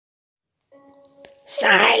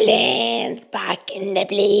Sharleen's back in the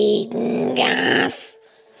bleeding gaff.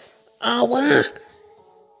 Oh, what?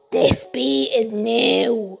 This beat is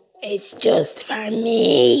new. It's just for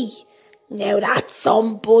me. Now that's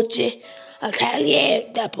some budget. I'll tell you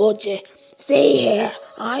the budget. See here,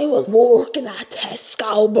 I was working at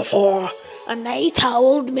Tesco before, and they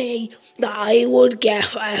told me that I would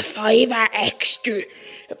get a fiver extra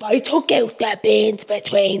if I took out the bins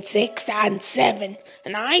between 6 and 7.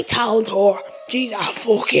 And I told her she's a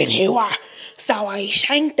fucking whore. So I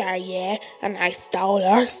shanked her, yeah, and I stole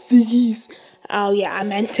her ciggies. Oh yeah, I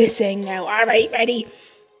meant to sing now. Alright, ready?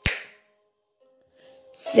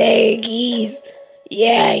 Ciggies.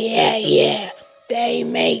 Yeah. They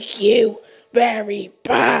make you very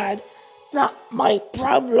bad. Not my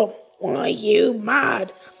problem. Why you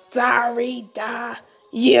mad? Sorry, da.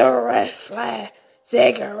 You're a flare.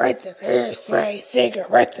 Cigarettes and hairspray.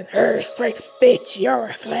 Bitch, you're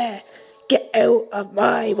a flare. Get out of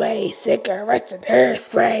my way. Cigarettes and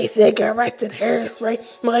hairspray.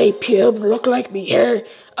 My pubes look like me hair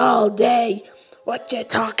all day. What you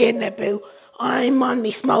talking about? I'm on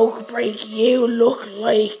me smoke break. You look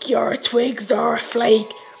like your twigs are a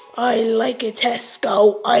flake. I like it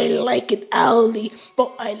Tesco, I like it Aldi,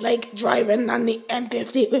 but I like driving on the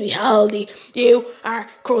M50 with Aldi. You are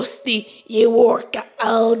crusty, you work at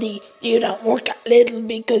Aldi. You don't work at Lidl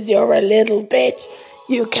because you're a little bitch.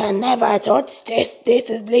 You can never touch this. This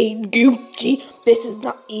is bleeding Gucci. This is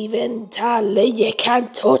not even Tally. You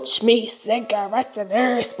can't touch me. Cigarettes and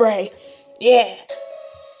hairspray. Yeah,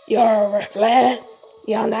 you're a flare.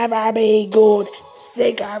 You'll never be good.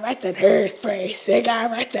 Cigarettes and hairspray.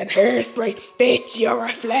 Bitch, you're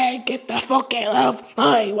a flag. Get the fuck out of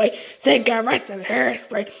my way. Cigarettes and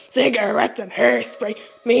hairspray.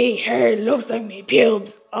 Me hair looks like me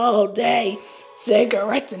pubes all day.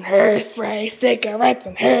 Cigarettes and hairspray.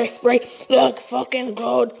 Look fucking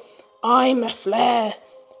good. I'm a flare.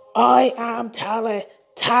 I am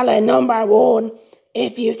talent number 1.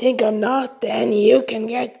 If you think I'm not, then you can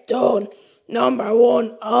get done. Number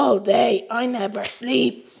 1 all day, I never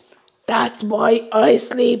sleep. That's why I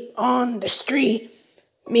sleep on the street.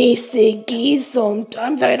 Me ciggies,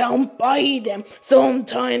 sometimes I don't buy them.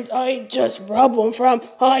 Sometimes I just rob them from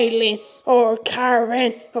Eileen or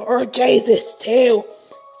Karen or Jesus too.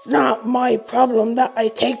 It's not my problem that I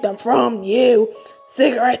take them from you.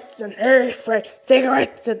 Cigarettes and hairspray.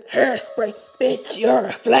 Bitch, you're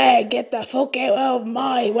a flag. Get the fuck out of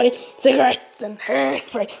my way. Cigarettes and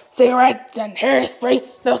hairspray.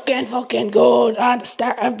 Looking fucking good on the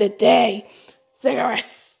start of the day.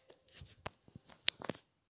 Cigarettes.